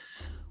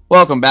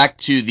Welcome back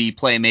to the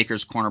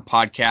Playmakers Corner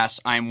podcast.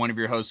 I'm one of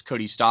your hosts,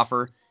 Cody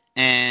Stoffer,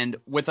 and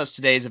with us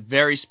today is a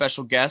very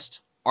special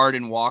guest,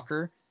 Arden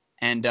Walker.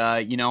 And,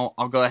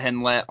 I'll go ahead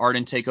and let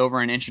Arden take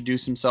over and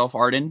introduce himself.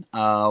 Arden,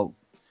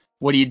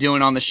 what are you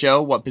doing on the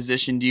show? What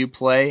position do you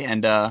play?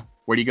 And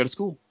where do you go to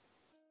school?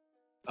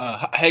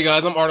 Hey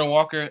guys, I'm Arden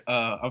Walker.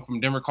 I'm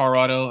from Denver,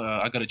 Colorado.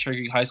 I go to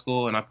Cherokee High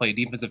School and I play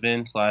defensive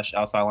end /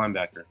 outside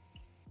linebacker.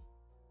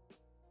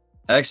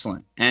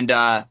 Excellent. And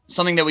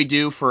something that we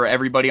do for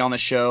everybody on the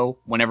show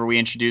whenever we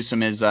introduce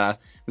them is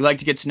we like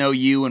to get to know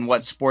you and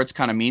what sports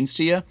kind of means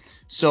to you.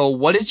 So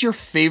what is your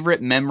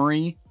favorite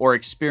memory or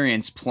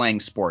experience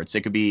playing sports?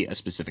 It could be a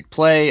specific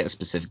play, a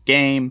specific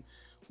game,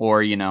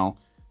 or,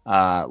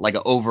 like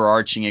an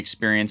overarching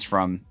experience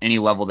from any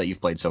level that you've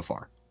played so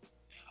far.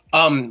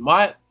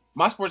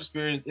 My sports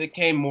experience, it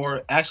came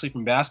more actually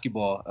from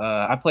basketball.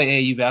 I played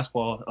AAU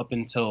basketball up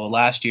until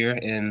last year,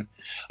 and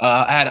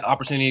I had an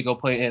opportunity to go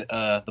play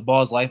at the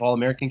Balls Life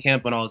All-American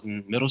camp when I was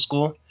in middle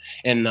school,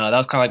 and that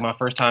was kind of like my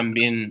first time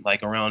being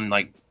like around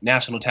like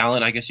national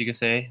talent, I guess you could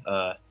say.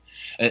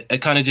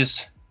 It kind of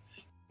just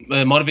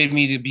motivated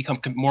me to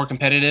become more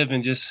competitive,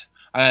 and just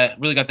I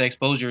really got the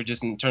exposure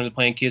just in terms of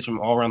playing kids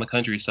from all around the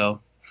country. So.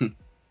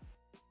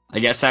 I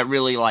guess that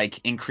really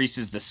like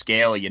increases the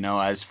scale,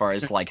 as far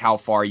as like how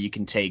far you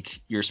can take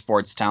your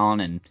sports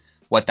talent and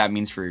what that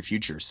means for your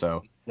future.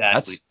 So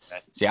Exactly.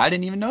 See, I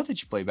didn't even know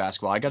that you play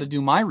basketball. I got to do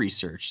my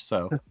research.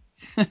 So,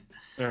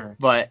 Sure.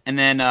 but and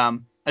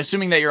then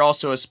assuming that you're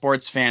also a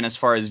sports fan as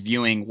far as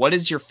viewing, what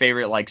is your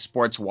favorite like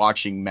sports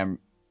watching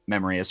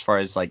memory as far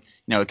as like,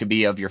 it could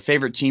be of your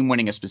favorite team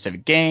winning a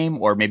specific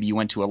game, or maybe you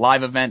went to a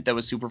live event that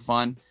was super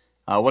fun.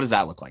 What does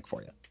that look like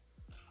for you?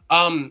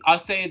 I'll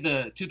say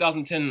the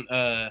 2010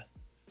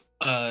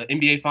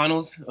 NBA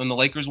Finals when the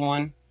Lakers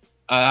won.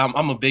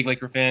 I'm a big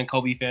Laker fan,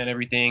 Kobe fan,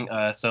 everything.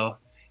 So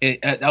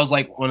that was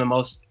like one of the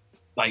most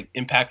like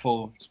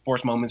impactful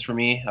sports moments for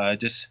me.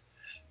 Just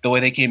the way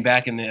they came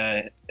back in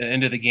the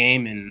end of the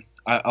game, and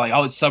I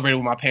was celebrating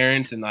with my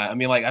parents, and I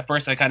mean like at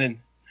first I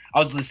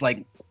was just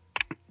like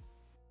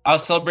I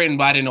was celebrating,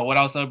 but I didn't know what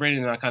I was celebrating,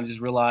 and I kind of just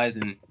realized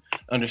and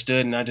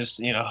understood, and I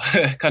just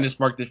kind of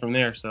sparked it from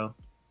there. So.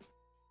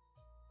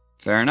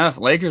 Fair enough.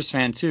 Lakers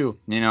fan too.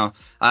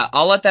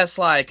 I'll let that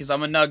slide because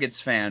I'm a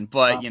Nuggets fan,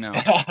 but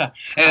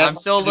I'm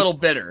still a little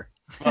bitter.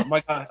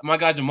 my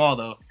guy Jamal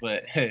though,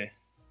 but hey.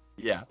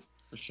 Yeah.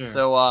 For sure.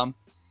 So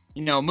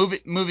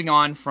moving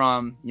on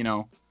from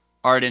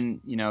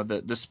Arden,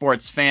 the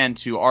sports fan,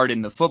 to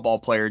Arden, the football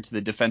player, to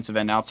the defensive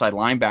end outside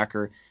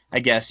linebacker. I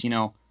guess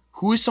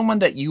who is someone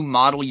that you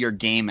model your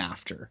game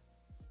after?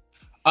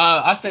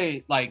 I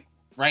say like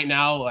right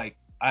now, like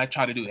I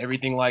try to do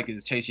everything like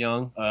is Chase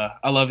Young.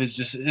 I love his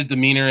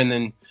demeanor, and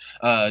then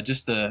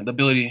just the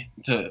ability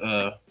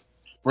to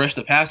rush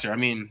the passer. I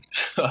mean,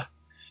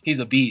 he's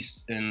a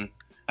beast, and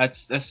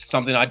that's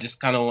something I just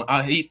kind of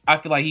I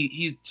feel like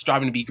he's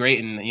striving to be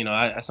great, and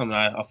that's something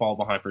I fall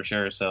behind for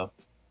sure. So.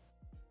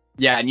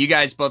 Yeah, and you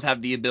guys both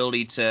have the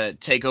ability to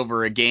take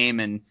over a game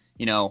and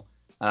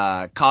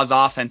cause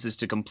offenses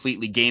to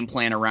completely game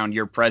plan around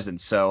your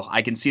presence. So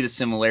I can see the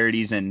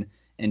similarities in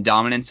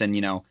dominance, and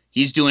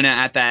he's doing it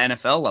at that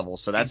NFL level,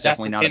 so that's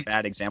Exactly. definitely not a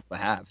bad example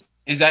to have.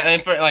 Exactly,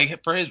 and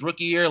for his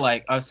rookie year,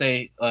 like I'd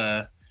say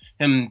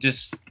him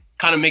just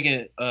kind of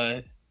making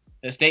a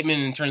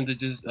statement in terms of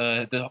just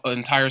the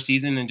entire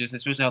season, and just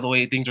especially how the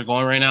way things are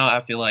going right now, I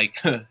feel like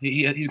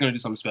he's going to do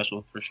something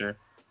special for sure.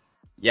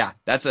 Yeah,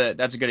 that's a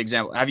good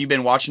example. Have you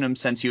been watching him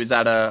since he was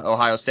at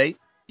Ohio State?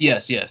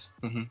 Yes.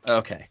 Mm-hmm.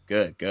 Okay,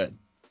 good.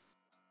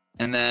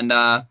 And then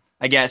I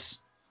guess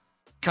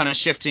kind of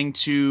shifting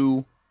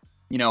to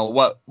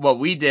what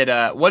we did.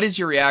 What is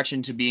your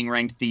reaction to being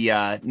ranked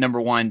the number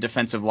one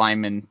defensive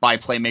lineman by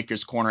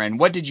Playmakers Corner, and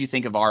what did you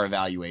think of our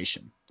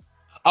evaluation?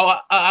 Oh,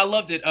 I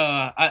loved it.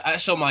 I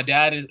showed my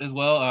dad as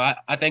well.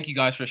 I thank you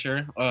guys for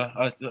sure.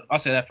 I'll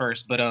say that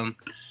first, but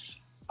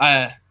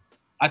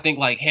I think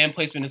like hand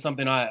placement is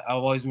something I've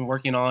always been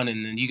working on,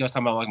 and then you guys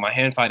talking about like my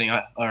hand fighting,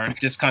 or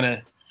just kind of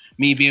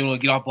me being able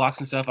to get off blocks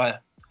and stuff. I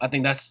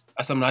think that's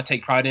something I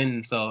take pride in,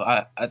 and so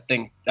I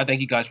thank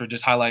you guys for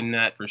just highlighting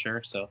that for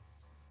sure. So.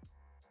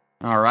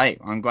 All right,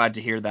 I'm glad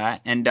to hear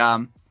that, and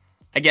I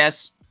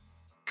guess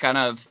kind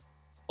of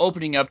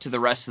opening up to the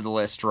rest of the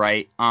list,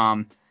 right?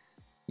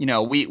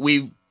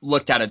 We've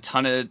looked at a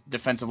ton of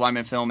defensive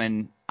lineman film,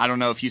 and I don't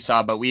know if you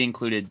saw, but we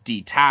included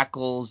D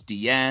tackles,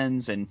 D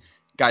ends, and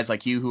guys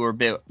like you who are a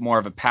bit more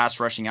of a pass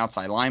rushing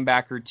outside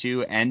linebacker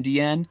too, and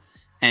DN.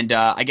 And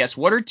I guess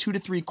what are 2 to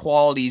 3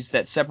 qualities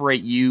that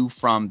separate you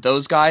from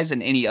those guys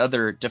and any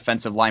other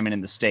defensive lineman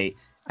in the state?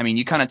 I mean,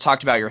 you kind of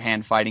talked about your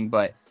hand fighting,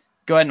 but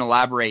go ahead and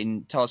elaborate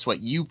and tell us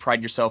what you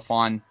pride yourself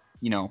on,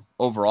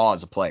 overall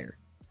as a player.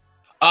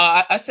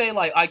 I say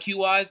like IQ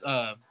wise,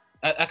 I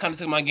kind of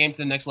took my game to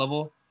the next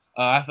level.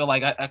 I feel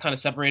like I kind of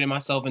separated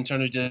myself in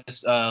terms of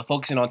just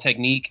focusing on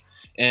technique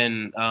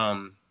and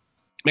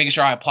making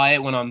sure I apply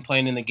it when I'm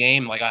playing in the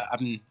game. Like I've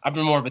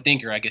been more of a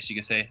thinker, I guess you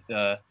could say,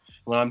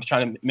 when I'm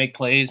trying to make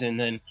plays. And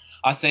then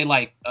I say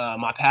like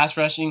my pass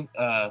rushing,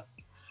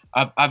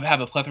 I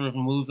have a plethora of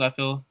moves. I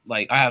feel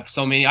like I have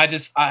so many.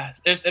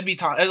 It'd be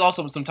time. There's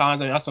also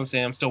sometimes, I mean, that's what I'm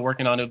saying. I'm still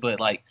working on it, but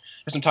like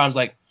there's sometimes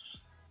like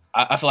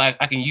I feel like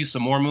I can use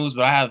some more moves,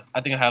 but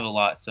I think I have a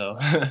lot. So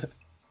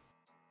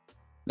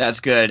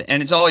That's good,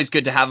 and it's always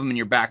good to have them in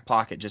your back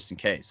pocket just in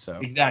case. So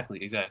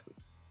exactly.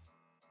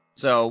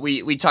 So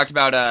we talked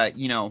about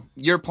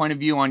your point of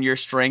view on your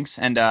strengths,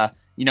 and that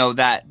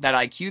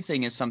IQ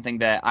thing is something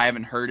that I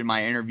haven't heard in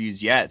my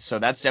interviews yet. So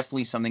that's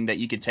definitely something that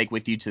you could take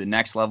with you to the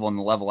next level and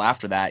the level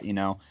after that,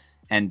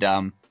 and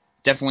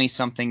definitely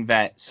something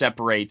that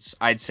separates,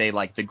 I'd say,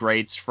 like the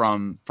greats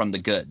from the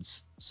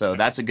goods. So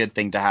that's a good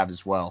thing to have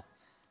as well.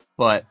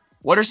 But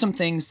what are some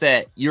things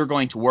that you're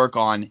going to work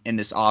on in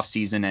this off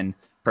season and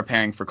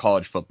preparing for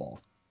college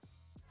football?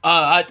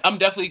 I'm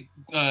definitely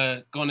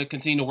going to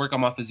continue to work on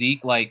my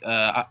physique. Like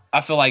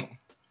I feel like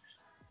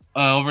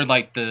over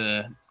like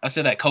I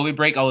said that COVID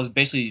break, I was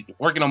basically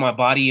working on my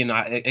body, and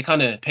it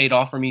kind of paid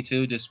off for me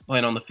too, just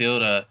playing on the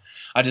field.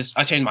 I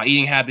changed my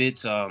eating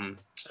habits. I'm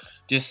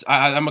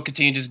gonna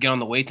continue to just get on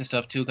the weights and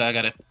stuff too, cause I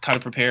gotta kind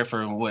of prepare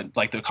for what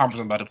like the conference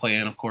I'm about to play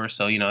in, of course.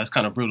 So it's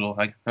kind of brutal.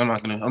 Like I'm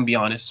gonna be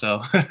honest.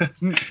 So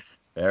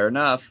Fair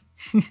enough.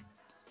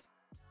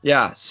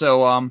 Yeah.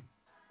 So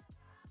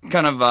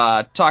kind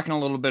of talking a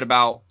little bit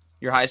about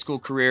your high school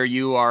career.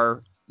 You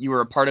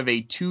were a part of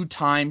a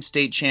 2-time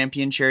state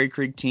champion Cherry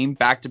Creek team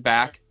back to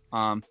back.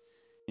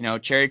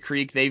 Cherry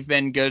Creek, they've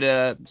been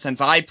good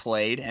since I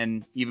played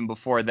and even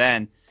before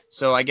then.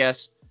 So I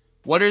guess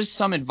what is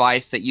some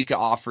advice that you could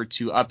offer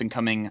to up and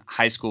coming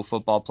high school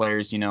football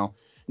players?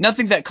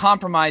 Nothing that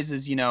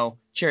compromises,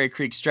 Cherry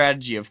Creek's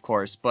strategy, of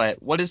course,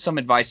 but what is some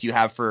advice you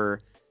have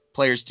for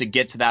players to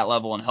get to that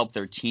level and help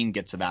their team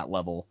get to that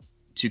level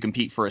to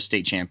compete for a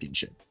state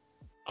championship?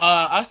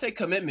 I say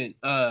commitment.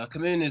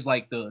 Commitment is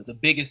like the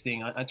biggest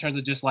thing in terms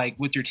of just like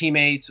with your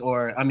teammates,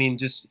 or I mean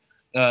just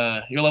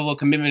your level of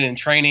commitment and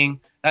training.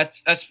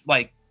 That's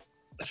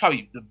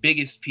probably the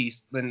biggest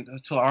piece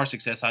to our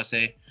success. I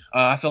say.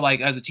 I feel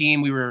like as a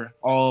team we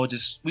all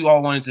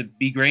wanted to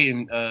be great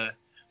and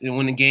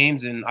win the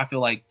games, and I feel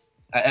like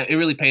it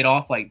really paid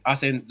off. Like I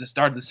said, the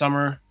start of the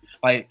summer,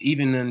 like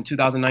even in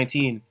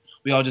 2019,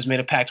 we all just made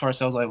a pact to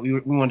ourselves like we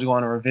wanted to go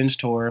on a revenge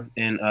tour,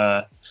 and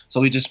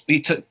so we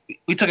took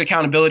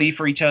accountability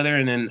for each other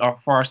and then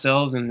for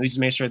ourselves, and we just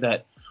made sure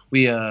that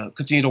we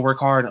continue to work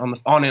hard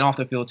on and off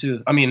the field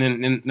too. I mean,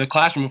 in the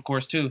classroom, of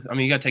course, too. I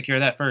mean, you got to take care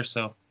of that first.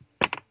 So.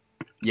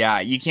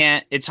 Yeah, you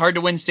can't. It's hard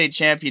to win state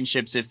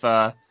championships if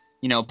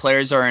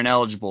players are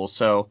ineligible.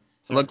 So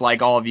it looked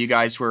like all of you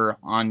guys were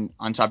on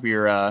top of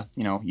your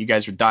you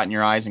guys were dotting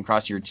your I's and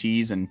crossing your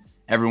T's, and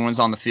everyone's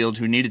on the field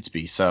who needed to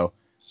be. So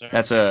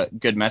that's a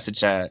good message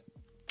to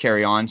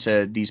carry on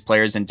to these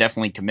players, and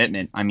definitely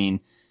commitment. I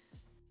mean,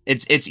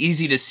 it's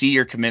easy to see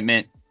your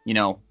commitment,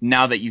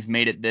 now that you've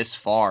made it this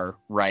far,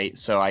 right?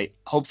 So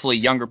hopefully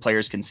younger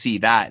players can see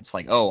that. It's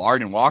like, oh,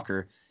 Arden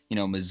Walker,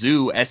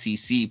 Mizzou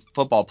SEC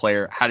football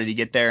player, how did he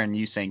get there? And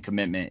you saying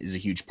commitment is a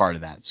huge part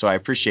of that. So I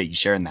appreciate you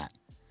sharing that.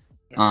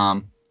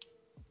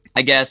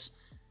 I guess,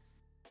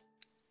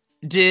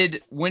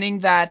 did winning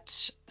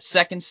that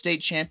second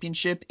state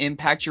championship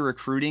impact your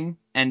recruiting?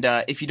 And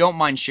if you don't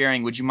mind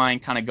sharing, would you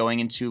mind kind of going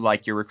into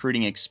like your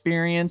recruiting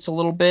experience a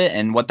little bit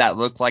and what that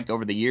looked like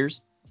over the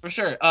years? For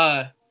sure.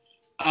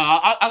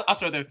 I'll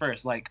start there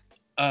first. Like,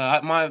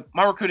 my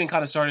recruiting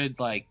kind of started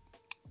like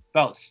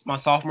about my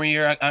sophomore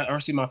year. I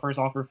received my first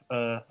offer.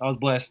 I was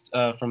blessed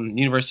from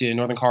the University of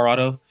Northern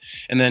Colorado,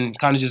 and then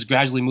kind of just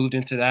gradually moved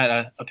into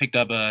that. I picked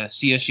up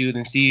CSU,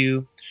 then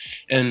CU,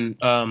 and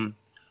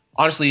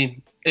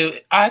honestly,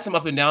 I had some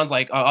up and downs.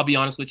 Like, I'll be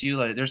honest with you.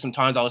 Like, there's some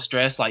times I was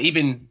stressed. Like,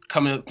 even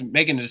coming up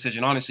making the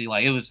decision, honestly,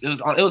 like it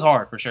was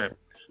hard for sure.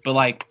 But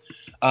like,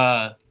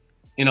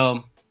 you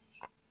know,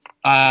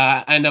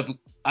 I end up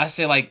I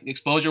say like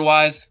exposure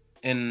wise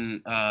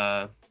and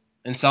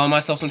selling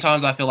myself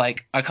sometimes. I feel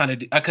like I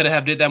could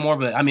have did that more,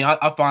 but I mean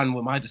I'm fine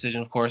with my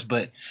decision, of course.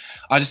 But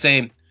I just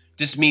say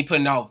just me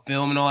putting out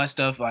film and all that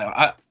stuff. Like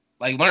I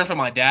like learn from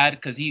my dad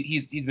because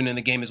he's been in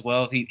the game as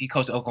well. He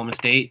coached at Oklahoma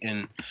State,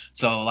 and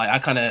so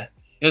like it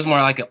was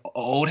more like an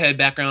old head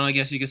background, I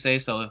guess you could say.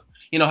 So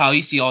you know how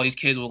you see all these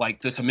kids with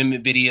like the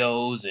commitment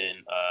videos and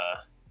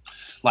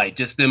like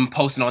just them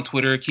posting on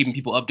Twitter, keeping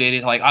people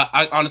updated. Like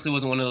I honestly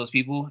wasn't one of those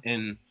people,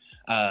 and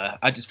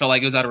I just felt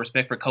like it was out of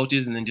respect for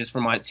coaches and then just for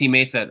my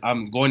teammates that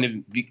I'm going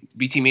to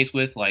be teammates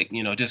with, like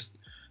just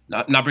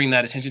not bringing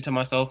that attention to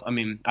myself. I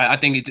mean, I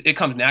think it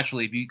comes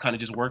naturally if you kind of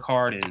just work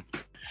hard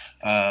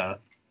and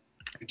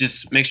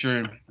just make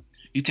sure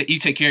you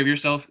take care of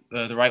yourself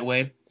the right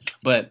way.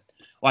 But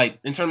like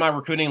in terms of my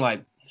recruiting,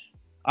 like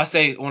I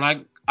say when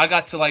I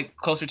got to like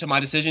closer to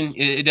my decision,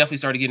 it definitely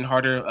started getting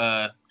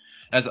harder.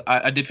 As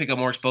I did pick up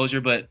more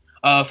exposure, but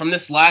from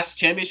this last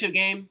championship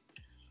game,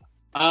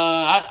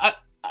 I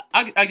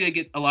did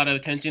get a lot of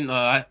attention.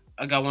 I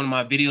got one of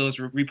my videos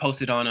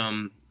reposted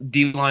on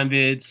D-Line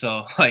vids,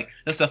 so like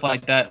and stuff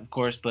like that, of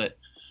course. But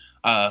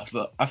I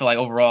feel like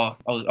overall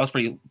I was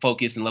pretty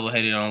focused and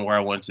level-headed on where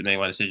I wanted to make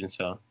my decision.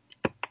 So.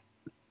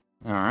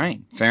 All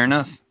right, fair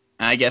enough.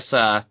 I guess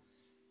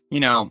you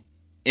know,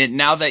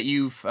 now that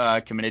you've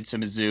committed to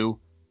Mizzou,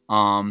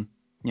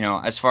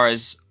 as far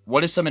as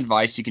what is some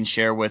advice you can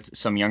share with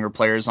some younger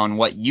players on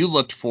what you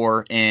looked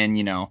for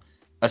in,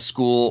 a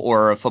school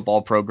or a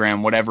football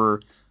program,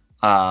 whatever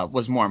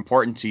was more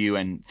important to you,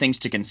 and things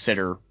to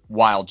consider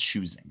while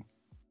choosing?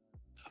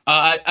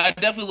 I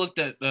definitely looked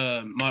at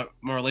my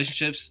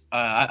relationships.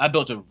 I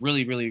built a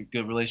really, really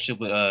good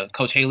relationship with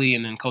Coach Haley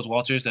and then Coach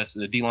Walters. That's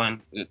the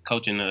D-line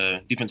coach and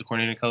the defensive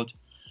coordinator coach.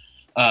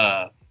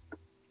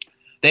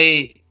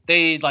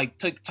 They like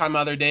took time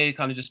out of their day to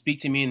kind of just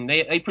speak to me, and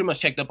they pretty much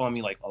checked up on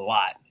me like a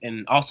lot.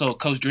 And also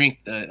Coach Drink,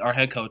 our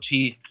head coach,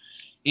 he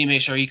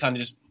made sure he kind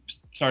of just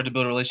started to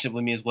build a relationship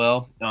with me as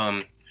well.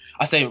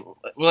 I say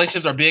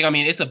relationships are big. I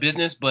mean, it's a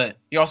business, but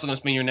you're also gonna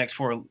spend your next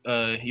 4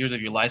 years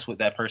of your life with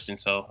that person.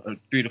 So, or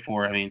 3 to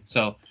 4. I mean,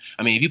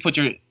 if you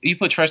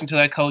put trust into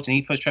that coach and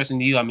he puts trust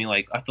into you, I mean,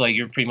 like I feel like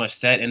you're pretty much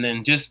set. And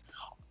then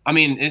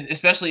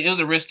especially it was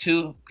a risk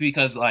too,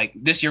 because like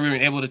this year we were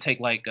able to take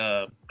like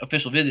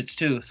official visits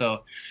too.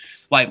 So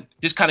like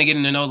just kind of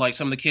getting to know like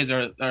some of the kids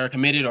are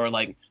committed or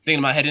like thinking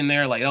about heading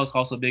there, like that was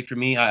also big for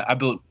me. I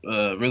built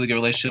a really good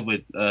relationship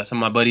with some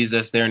of my buddies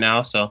that's there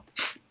now. So.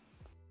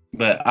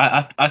 But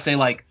I say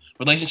like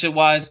relationship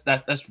wise,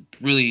 that's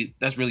really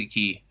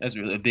key. That's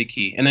really a big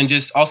key. And then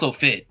just also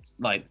fit,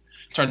 like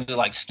in terms of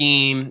like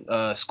scheme,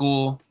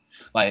 school,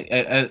 like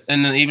and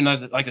then even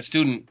as like a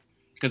student,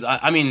 because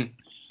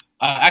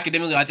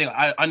academically I think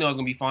I knew I was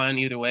gonna be fine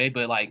either way,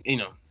 but like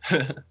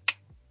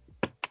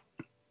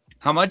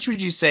How much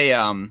would you say,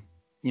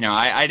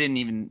 I didn't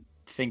even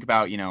think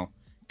about,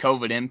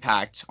 COVID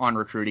impact on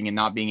recruiting and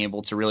not being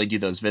able to really do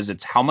those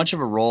visits. How much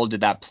of a role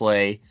did that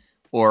play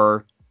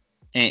or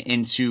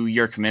into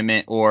your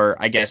commitment, or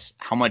I guess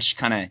how much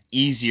kind of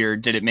easier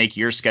did it make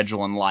your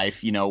schedule in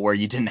life, where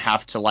you didn't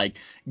have to like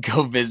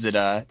go visit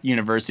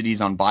universities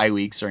on bye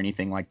weeks or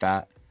anything like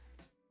that?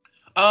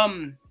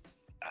 I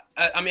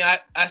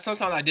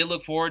sometimes I did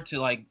look forward to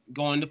like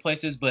going to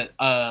places, but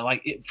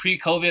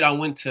pre-COVID I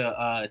went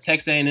to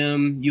Texas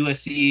A&M,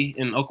 USC,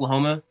 in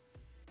Oklahoma,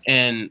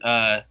 and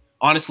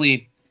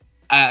honestly,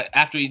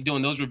 after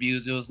doing those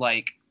reviews, it was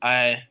like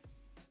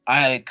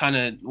I kind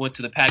of went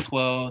to the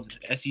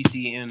Pac-12, SEC,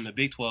 and the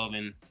Big 12,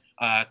 and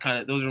kind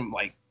of those are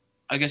like,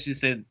 I guess you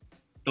said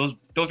those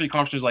 3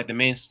 conferences like the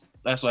main.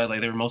 That's why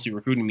like they were mostly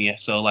recruiting me.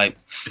 So like,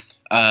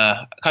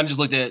 kind of just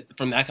looked at it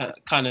from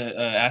that kind of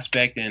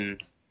aspect,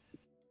 and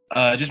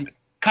just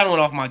kind of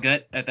went off my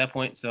gut at that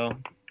point. So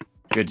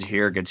Good to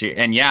hear. Good to hear.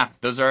 And yeah,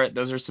 those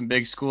are some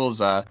big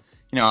schools.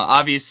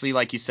 Obviously,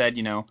 like you said,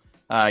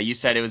 you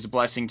said it was a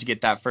blessing to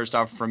get that first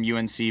offer from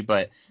UNC,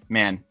 but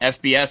man,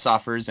 FBS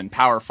offers and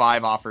Power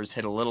 5 offers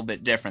hit a little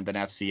bit different than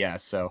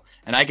FCS. So,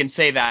 and I can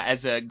say that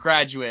as a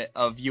graduate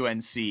of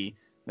UNC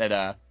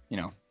that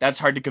that's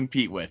hard to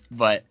compete with.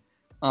 But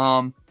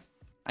I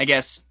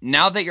guess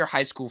now that your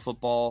high school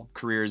football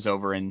career is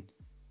over and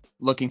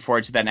looking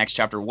forward to that next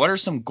chapter, what are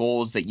some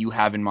goals that you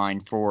have in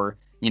mind for,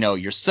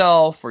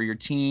 yourself or your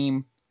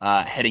team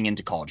heading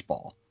into college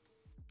ball?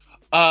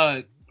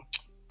 I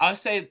would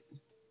say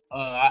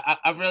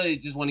I really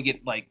just want to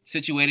get like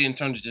situated in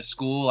terms of just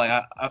school.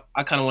 Like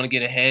I kind of want to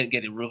get ahead,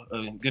 get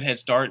a good head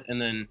start,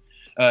 and then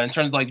in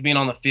terms of like being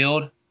on the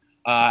field,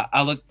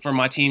 I look for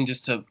my team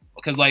just to,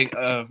 because like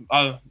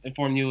I'll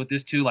inform you with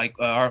this too. Like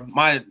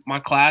my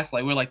class,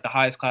 like we're like the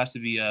highest class to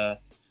be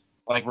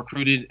like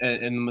recruited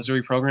in the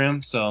Missouri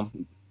program. So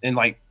and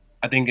like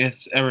I think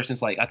it's ever since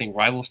like I think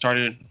Rival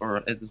started,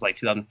 or it's like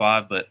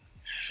 2005. But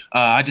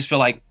I just feel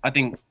like I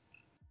think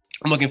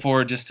I'm looking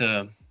forward just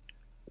to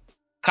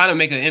kind of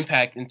make an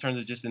impact in terms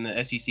of just in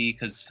the SEC,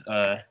 because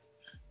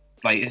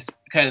like it's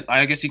kind of,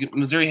 I guess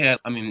Missouri had,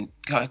 I mean,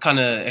 kind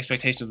of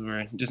expectations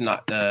were just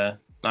not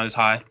as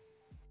high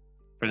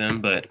for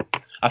them, but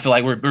I feel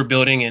like we're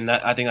building, and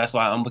I think that's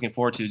why I'm looking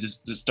forward to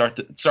just start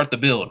the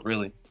build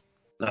really.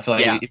 And I feel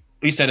like if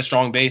we set a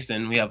strong base,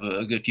 then we have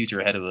a good future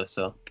ahead of us.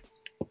 So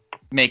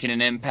making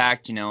an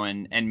impact,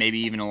 and maybe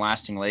even a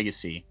lasting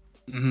legacy.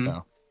 Mm-hmm.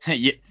 So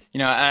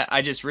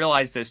I just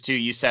realized this too.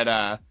 You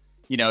said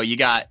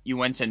you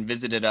went and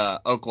visited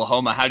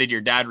Oklahoma. How did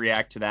your dad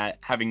react to that,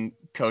 having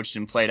coached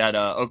and played at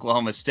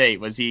Oklahoma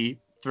State? Was he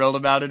thrilled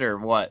about it or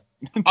what?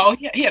 Oh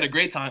yeah, he had a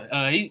great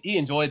time. He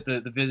enjoyed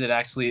the visit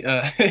actually,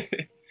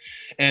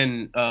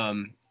 and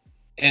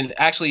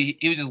actually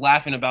he was just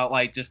laughing about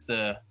like just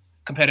the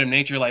competitive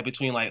nature like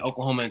between like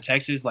Oklahoma and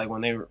Texas, like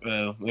when they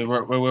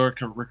were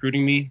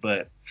recruiting me.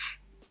 But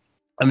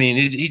I mean,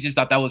 he just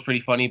thought that was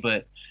pretty funny.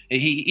 But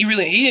he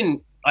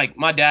didn't, like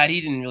my dad.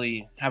 He didn't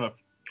really have a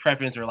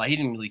preference, or like he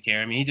didn't really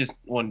care. I mean, he just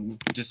wanted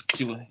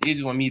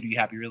me to be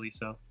happy really.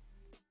 So.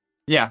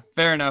 Yeah,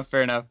 fair enough.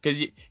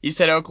 Because you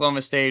said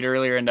Oklahoma State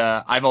earlier, and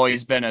I've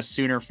always been a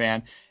Sooner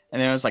fan.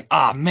 And then I was like,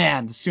 oh,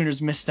 man, the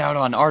Sooners missed out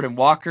on Arden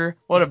Walker.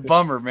 What a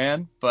bummer,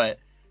 man. But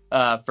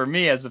for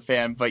me as a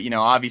fan, but,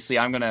 obviously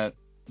I'm going to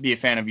be a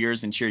fan of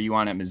yours and cheer you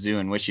on at Mizzou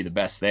and wish you the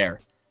best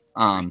there.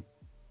 Kind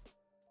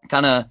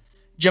of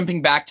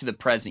jumping back to the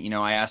present,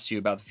 I asked you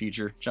about the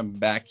future. Jumping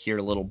back here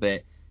a little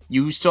bit.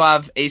 You still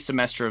have a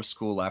semester of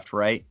school left,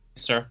 right?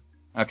 Sir.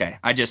 Okay.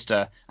 I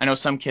know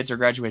some kids are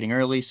graduating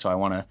early, so I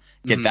want to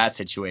get that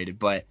situated.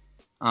 But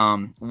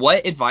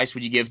what advice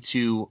would you give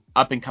to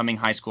up and coming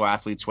high school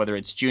athletes, whether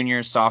it's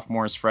juniors,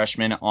 sophomores,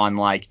 freshmen, on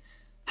like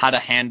how to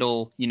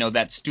handle,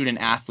 that student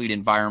athlete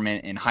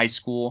environment in high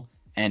school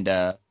and,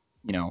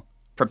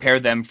 prepare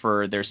them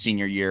for their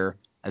senior year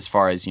as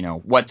far as,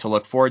 what to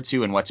look forward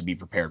to and what to be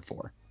prepared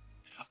for?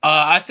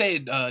 I say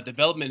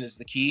development is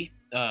the key.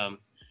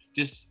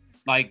 Just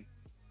like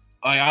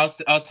I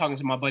was talking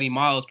to my buddy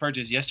Miles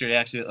Purchase yesterday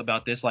actually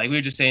about this. Like we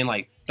were just saying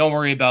like don't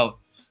worry about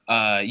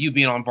you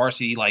being on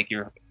varsity like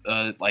your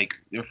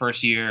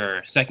first year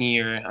or second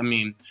year. I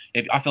mean,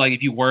 I feel like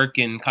if you work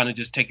and kind of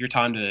just take your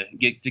time to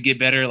get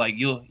better, like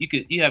you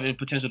have the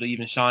potential to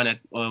even shine at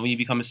when you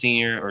become a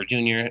senior or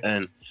junior.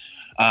 And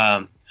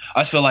I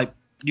just feel like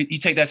you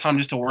take that time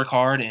just to work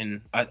hard,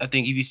 and I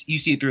think if you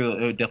see it through,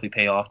 it would definitely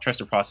pay off. Trust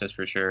the process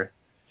for sure.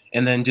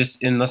 And then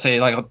let's say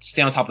like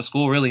stay on top of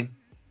school really.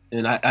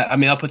 And I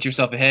mean, I'll put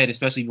yourself ahead,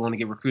 especially if you want to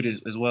get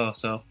recruited as well.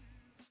 So.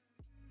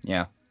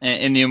 Yeah.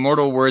 In the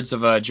immortal words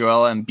of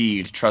Joel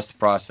Embiid, trust the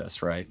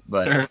process, right?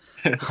 But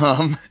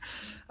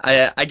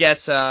I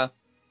guess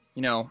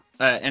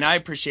and I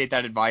appreciate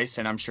that advice,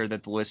 and I'm sure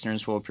that the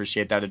listeners will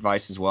appreciate that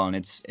advice as well. And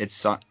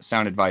it's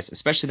sound advice,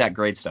 especially that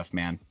grade stuff,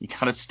 man. You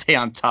gotta stay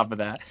on top of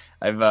that.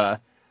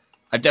 I've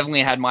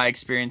definitely had my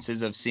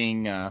experiences of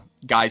seeing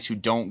guys who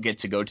don't get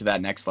to go to that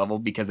next level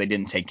because they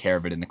didn't take care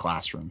of it in the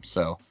classroom.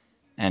 So.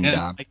 And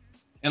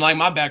like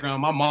my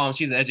background, my mom,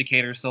 she's an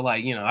educator, so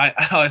like I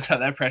always have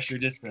that pressure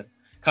just to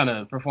kind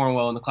of perform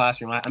well in the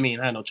classroom. I mean,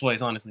 I had no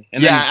choice, honestly.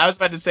 And I was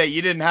about to say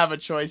you didn't have a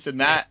choice in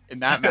that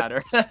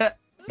matter.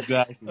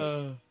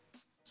 Exactly.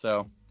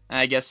 So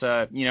I guess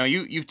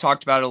you've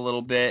talked about it a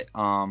little bit.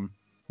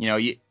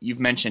 You've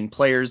mentioned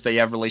players that you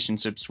have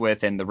relationships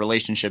with and the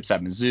relationships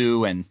at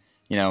Mizzou and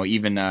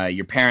even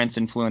your parents'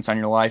 influence on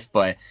your life.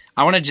 But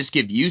I want to just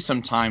give you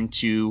some time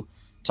to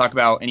talk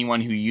about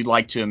anyone who you'd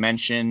like to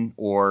mention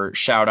or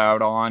shout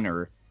out on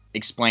or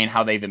explain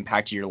how they've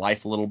impacted your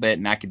life a little bit.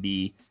 And that could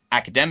be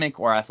academic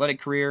or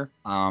athletic career.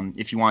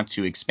 If you want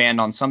to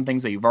expand on some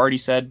things that you've already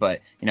said,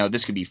 but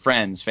this could be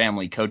friends,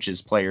 family,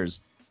 coaches,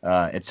 players,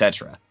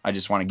 etc. I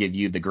just want to give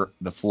you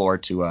the floor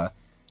to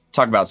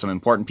talk about some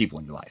important people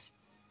in your life.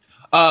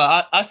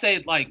 I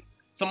say like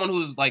someone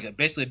who's like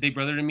basically a big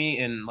brother to me,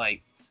 and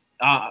like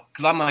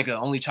because I'm like an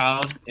only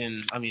child,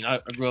 and I mean I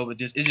grew up with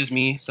it's just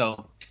me,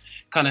 so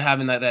kind of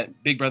having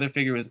that big brother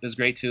figure is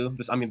great too.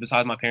 I mean,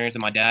 besides my parents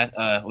and my dad,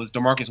 was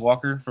DeMarcus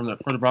Walker for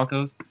the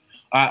Broncos.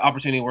 I had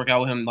opportunity to work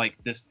out with him like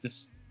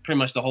this pretty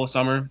much the whole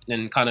summer,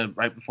 and kind of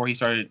right before he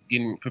started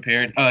getting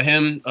prepared.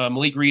 Him,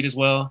 Malik Reed as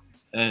well,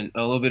 and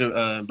a little bit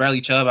of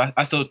Bradley Chubb.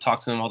 I still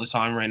talk to him all the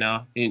time right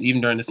now,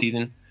 even during the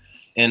season.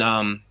 And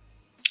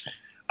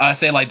I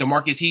say like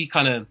DeMarcus, he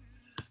kind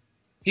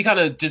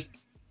of just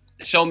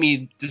showed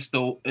me just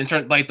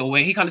the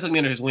way he kind of took me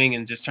under his wing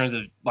in just terms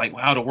of like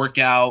how to work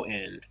out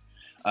and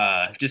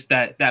just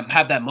that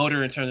have that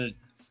motor in terms of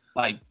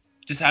like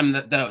just having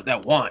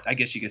that want, I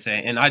guess you could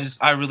say. And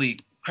I really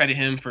credit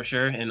him for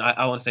sure. And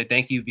I want to say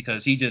thank you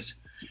because he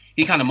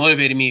kind of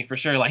motivated me for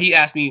sure. Like he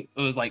asked me,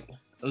 it was like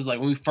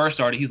when we first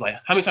started, he's like,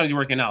 how many times are you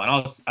working out?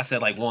 And I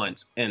said like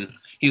once. And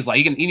he was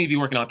like, you need to be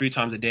working out 3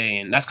 times a day.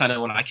 And that's kind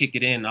of when I kicked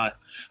it in. I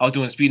was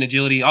doing speed and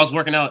agility. I was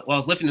working out. Well, I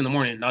was lifting in the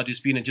morning, and I'll do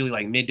speed and agility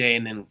like midday,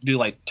 and then do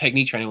like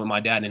technique training with my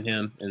dad and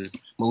him and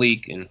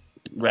Malik and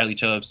Bradley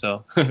Chubb.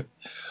 So,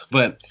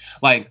 but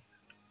like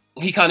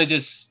he kind of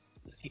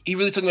he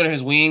really took me under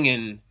his wing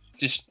and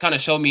just kind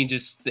of showed me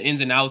just the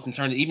ins and outs in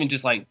terms of even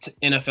just like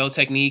NFL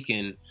technique.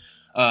 And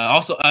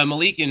also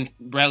Malik and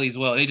Bradley as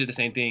well. They did the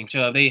same thing.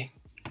 Chubb, they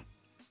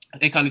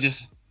kind of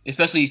just,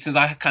 especially since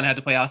I kind of had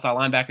to play outside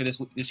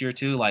linebacker this year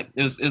too. Like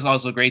it was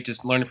also great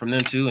just learning from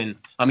them too. And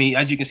I mean,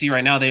 as you can see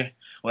right now,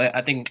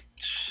 I think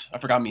I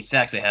forgot how many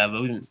sacks they have.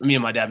 But me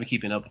and my dad been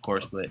keeping up, of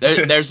course. But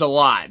there's a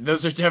lot.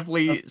 Those are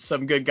definitely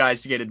some good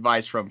guys to get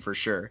advice from for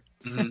sure.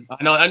 Mm-hmm.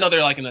 I know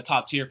they're like in the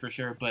top tier for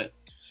sure. But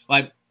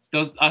like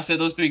I said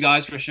those 3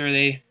 guys for sure,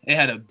 they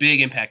had a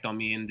big impact on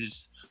me and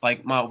just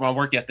like my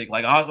work ethic.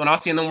 Like when I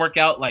was seeing them work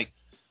out, like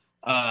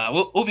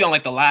we'll be on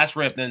like the last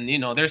rep, then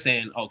they're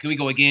saying, oh, can we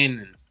go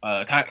again?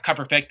 And can I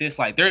perfect this?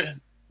 Like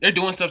they're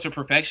doing stuff to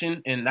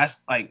perfection, and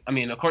that's like, I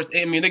mean, of course,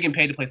 I mean they're getting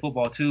paid to play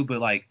football too, but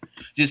like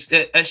just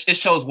it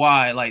shows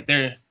why like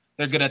they're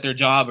good at their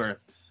job, or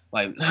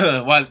like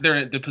why they're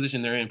in the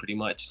position they're in pretty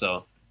much.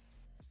 So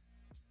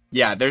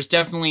yeah, there's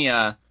definitely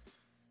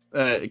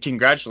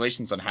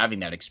congratulations on having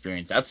that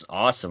experience. That's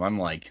awesome. I'm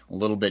like a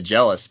little bit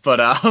jealous, but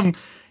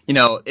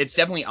it's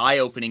definitely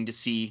eye-opening to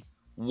see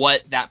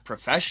what that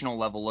professional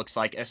level looks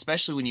like,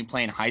 especially when you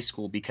play in high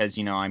school, because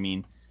I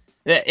mean,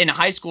 in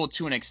high school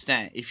to an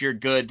extent, if you're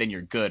good, then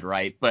you're good,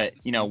 right? But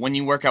when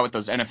you work out with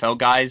those NFL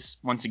guys,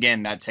 once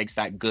again, that takes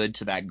that good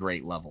to that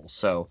great level.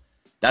 So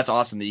that's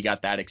awesome that you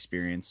got that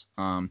experience.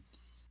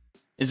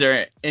 Is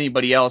there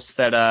anybody else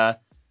that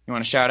you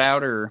want to shout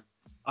out or?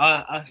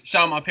 I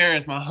shout out my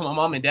parents, my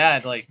mom and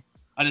dad. Like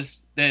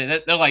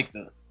they're like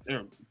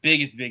their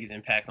biggest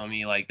impact on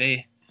me. Like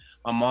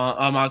my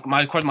mom,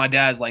 of course, my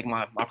dad's like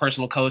my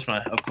personal coach.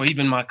 Of course, he's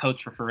been my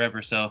coach for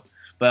forever. So,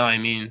 but I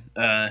mean,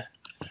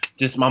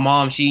 just my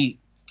mom, she's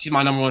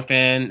my number one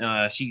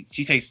fan. She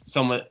takes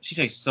so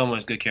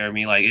much good care of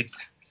me. Like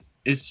it's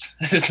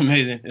it's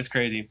amazing. It's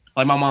crazy.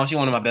 Like my mom, she's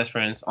one of my best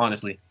friends,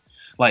 honestly.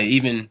 Like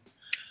even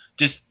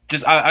just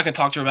I can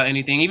talk to her about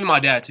anything. Even my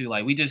dad too.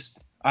 Like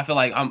I feel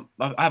like I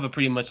have a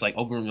pretty much like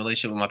open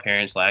relationship with my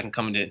parents. Like I can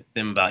come to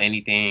them about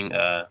anything.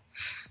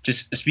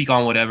 Just speak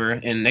on whatever,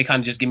 and they kind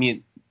of just give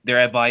me their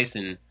advice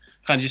and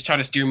kind of just try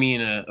to steer me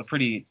in a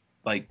pretty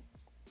like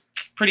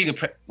pretty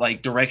good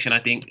like direction, I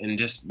think, and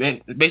just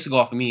basically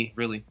off of me,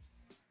 really.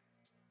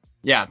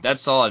 Yeah,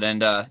 that's solid.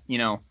 And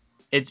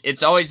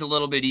it's always a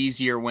little bit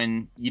easier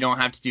when you don't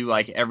have to do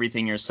like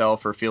everything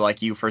yourself or feel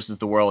like you versus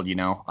the world.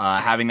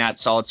 Having that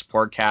solid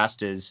support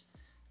cast is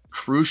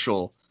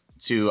crucial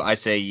to, I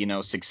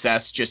say,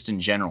 success just in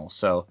general.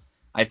 So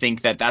I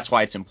think that's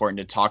why it's important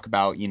to talk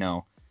about,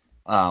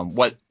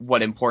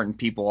 what important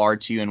people are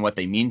to you and what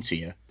they mean to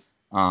you.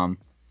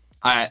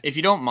 If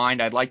you don't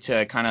mind, I'd like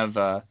to kind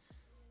of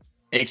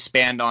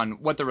expand on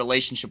what the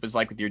relationship is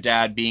like with your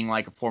dad, being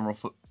like a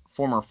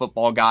former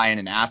football guy and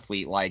an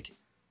athlete. Like,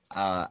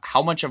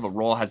 how much of a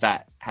role has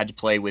that had to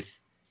play with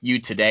you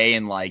today,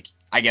 and like,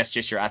 I guess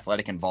just your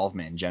athletic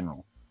involvement in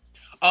general?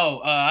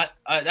 Oh,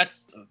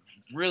 that's a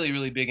really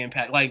really big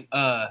impact. Like,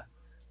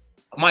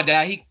 my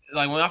dad, he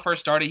like when I first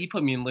started, he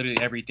put me in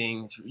literally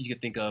everything you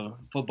could think of: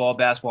 football,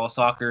 basketball,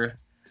 soccer,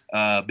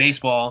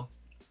 baseball.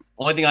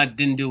 Only thing I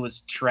didn't do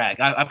was track.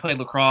 I played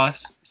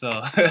lacrosse,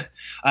 so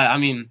I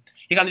mean,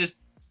 he kind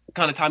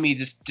of taught me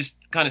just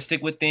kind of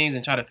stick with things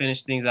and try to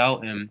finish things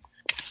out, and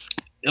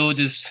it was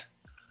just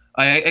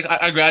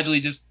I gradually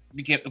just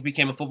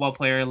became a football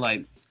player.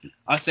 Like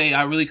I say,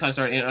 I really kind of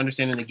started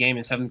understanding the game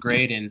in seventh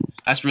grade, and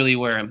that's really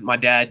where my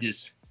dad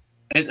just.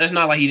 It's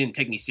not like he didn't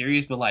take me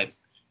serious, but like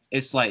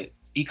it's like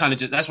he kind of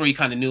just that's where he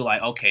kind of knew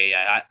like okay,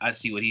 I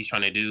see what he's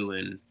trying to do,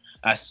 and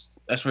that's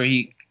where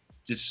he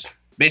just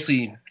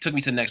basically took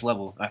me to the next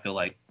level. I feel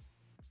like,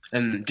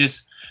 and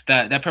just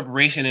that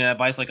preparation and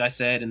advice, like I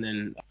said, and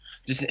then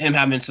just him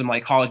having some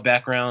like college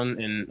background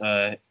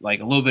and like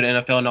a little bit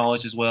of NFL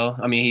knowledge as well.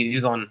 I mean, he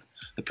was on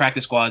the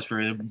practice squads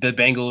for the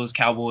Bengals,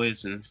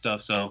 Cowboys, and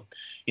stuff. So,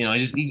 he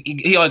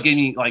always gave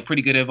me like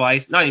pretty good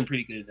advice. Not even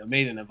pretty good,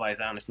 amazing advice,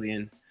 honestly.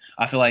 And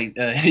I feel like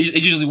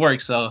it usually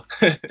works. So.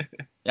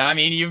 Yeah, I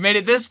mean, you've made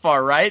it this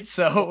far, right?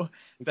 So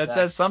that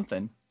says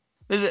something.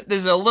 This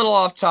is a little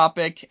off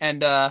topic,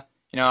 and I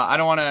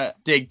don't want to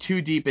dig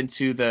too deep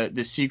into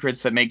the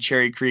secrets that make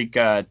Cherry Creek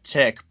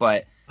tick,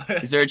 but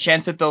is there a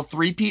chance that they'll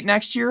three-peat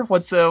next year?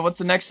 What's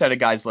the next set of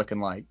guys looking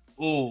like?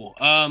 Oh,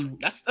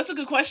 that's a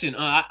good question.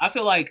 I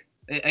feel like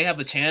they have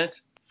a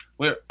chance.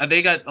 Where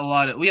they got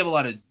we have a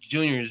lot of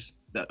juniors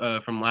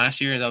from last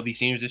year that'll be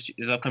seniors this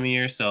upcoming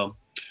year. So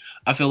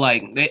I feel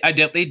like they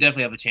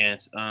definitely have a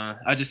chance.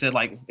 I just said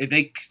like if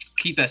they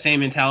keep that same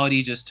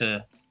mentality just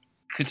to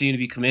continue to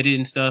be committed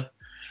and stuff,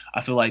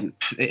 I feel like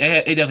they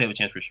definitely have a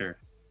chance for sure.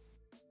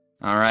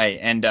 All right,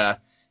 and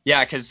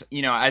yeah, because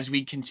as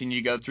we continue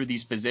to go through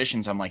these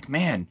positions, I'm like,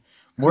 man,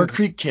 more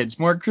Creek kids,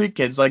 more Creek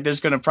kids. Like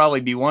there's gonna probably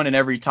be one in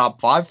every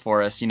top 5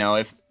 for us,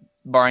 if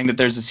barring that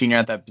there's a senior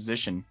at that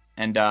position.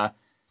 And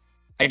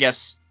I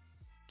guess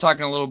talking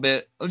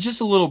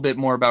just a little bit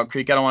more about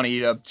Creek. I don't want to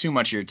eat up too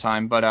much of your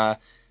time, but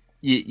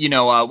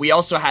we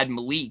also had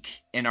Malik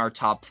in our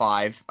top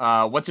 5.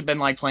 What's it been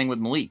like playing with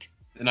Malik?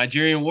 The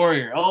Nigerian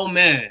Warrior. Oh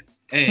man,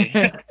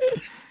 hey,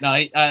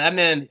 no, that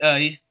man.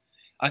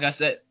 Like I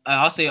said,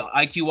 I'll say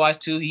IQ wise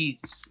too.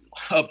 He's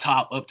up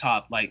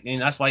top. Like,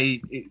 and that's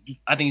why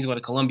I think he's going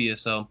to Columbia.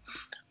 So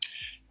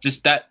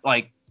just that,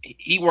 like,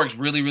 he works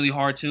really, really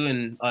hard too,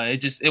 and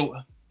it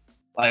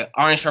like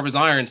iron sharp as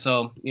iron.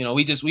 So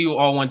we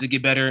all wanted to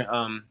get better.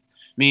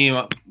 Me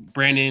and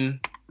Brandon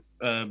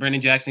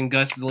Jackson,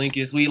 Gus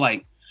Linkus, we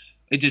like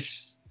it.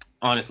 Just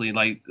honestly,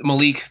 like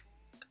Malik's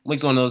one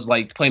of those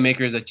like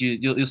playmakers that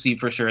you'll see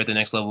for sure at the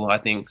next level. I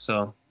think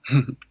so.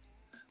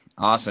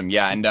 Awesome,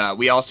 yeah, and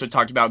we also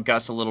talked about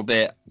Gus a little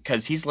bit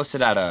because he's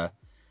listed at I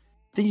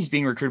think he's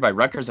being recruited by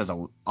Rutgers as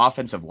an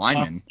offensive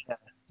lineman.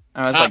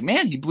 And I was like,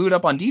 man, he blew it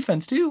up on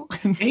defense too.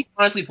 He can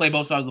honestly play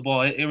both sides of the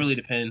ball. It really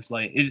depends.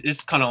 Like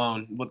it's kind of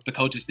on what the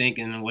coach is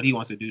thinking and what he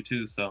wants to do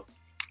too. So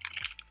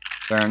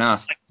fair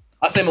enough.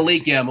 I'll say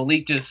Malik. Yeah,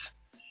 Malik just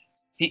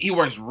he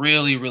works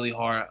really really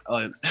hard.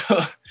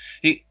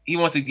 He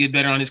wants to get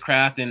better on his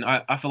craft, and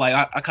I feel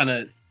like I kind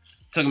of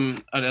took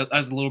him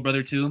as a little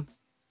brother too.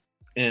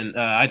 And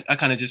I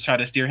kind of just try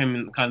to steer him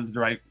in kind of the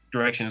right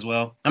direction as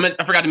well.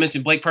 I forgot to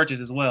mention Blake Purchase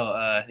as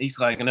well. He's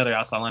like another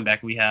outside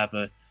linebacker we have.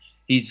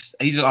 He's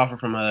an offer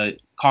from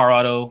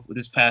Colorado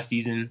this past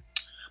season.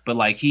 But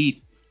like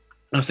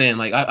I'm saying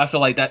like I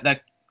feel like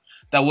that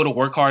would have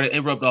worked hard.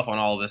 It rubbed off on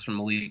all of us from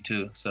the league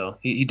too. So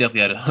he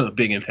definitely had a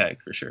big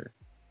impact for sure.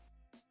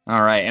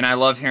 All right, and I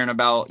love hearing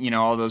about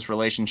all those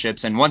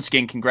relationships. And once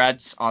again,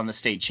 congrats on the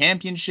state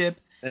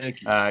championship.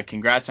 Thank you.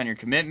 Congrats on your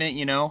commitment.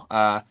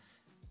 A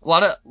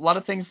lot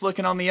of things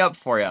looking on the up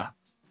for you.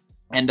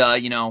 And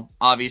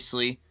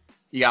obviously,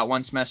 you got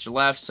one semester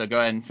left, so go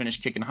ahead and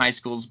finish kicking high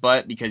school's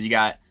butt because you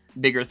got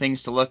bigger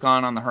things to look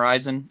on the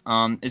horizon.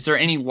 Is there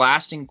any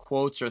lasting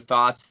quotes or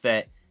thoughts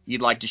that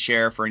you'd like to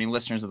share for any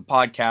listeners of the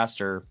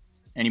podcast or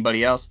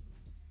anybody else?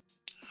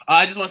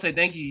 I just want to say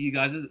thank you, you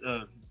guys. This is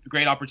a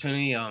great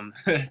opportunity.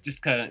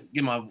 Just kind of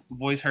get my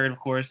voice heard, of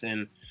course,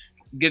 and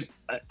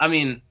I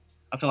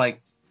feel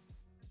like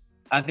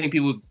I think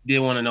people did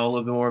want to know a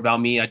little bit more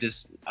about me. I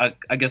guess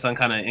I'm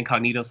kind of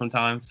incognito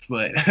sometimes,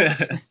 but.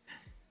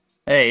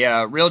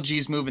 Hey, real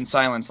G's move in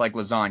silence like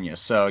lasagna,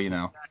 so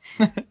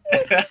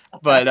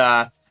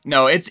But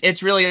no,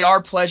 it's really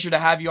our pleasure to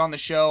have you on the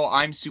show.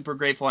 I'm super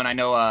grateful, and I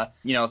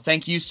know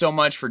thank you so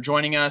much for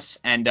joining us,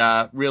 and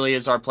really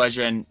is our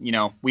pleasure. And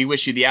we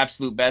wish you the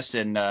absolute best,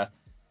 and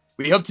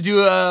we hope to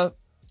do a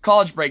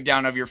college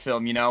breakdown of your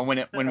film.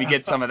 When we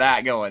get some of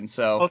that going.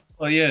 So.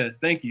 Oh yeah,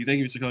 thank you,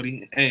 Mr.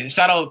 Cody. Hey,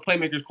 shout out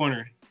Playmakers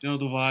Corner. You know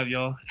the vibe,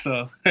 y'all.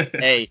 So.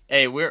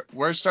 hey, we're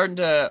trying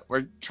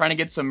to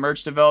get some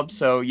merch developed,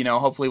 so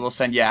hopefully we'll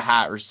send you a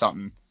hat or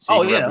something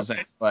so you can represent.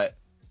 Okay. But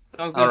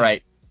all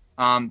right.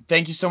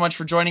 Thank you so much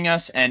for joining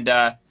us, and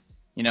do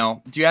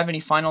you have any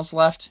finals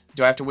left?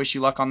 Do I have to wish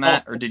you luck on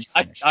that, or did you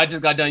finish? I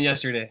just got done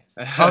yesterday.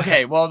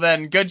 Okay, well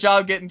then, good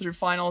job getting through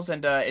finals,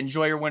 and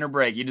enjoy your winter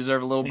break. You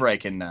deserve a little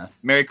break, and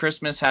Merry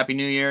Christmas, Happy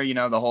New Year,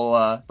 the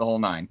whole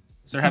nine.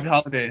 Sir, happy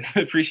holidays.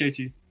 Appreciate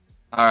you.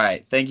 All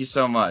right, thank you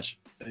so much.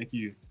 Thank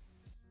you.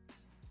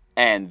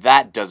 And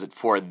that does it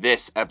for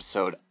this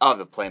episode of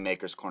the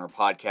Playmakers Corner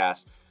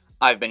podcast.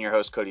 I've been your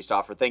host, Cody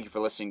Stoffer. Thank you for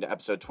listening to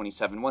episode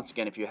 27. Once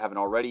again, if you haven't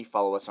already,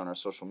 follow us on our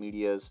social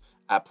medias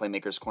at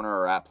Playmakers Corner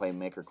or at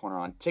Playmaker Corner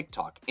on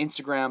TikTok,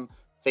 Instagram,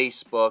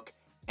 Facebook,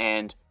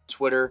 and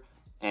Twitter.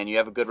 And you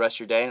have a good rest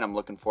of your day, and I'm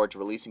looking forward to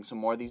releasing some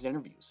more of these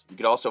interviews. You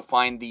could also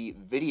find the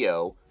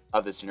video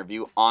of this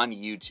interview on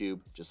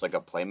YouTube, just like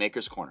a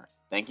Playmakers Corner.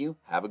 Thank you.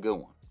 Have a good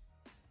one.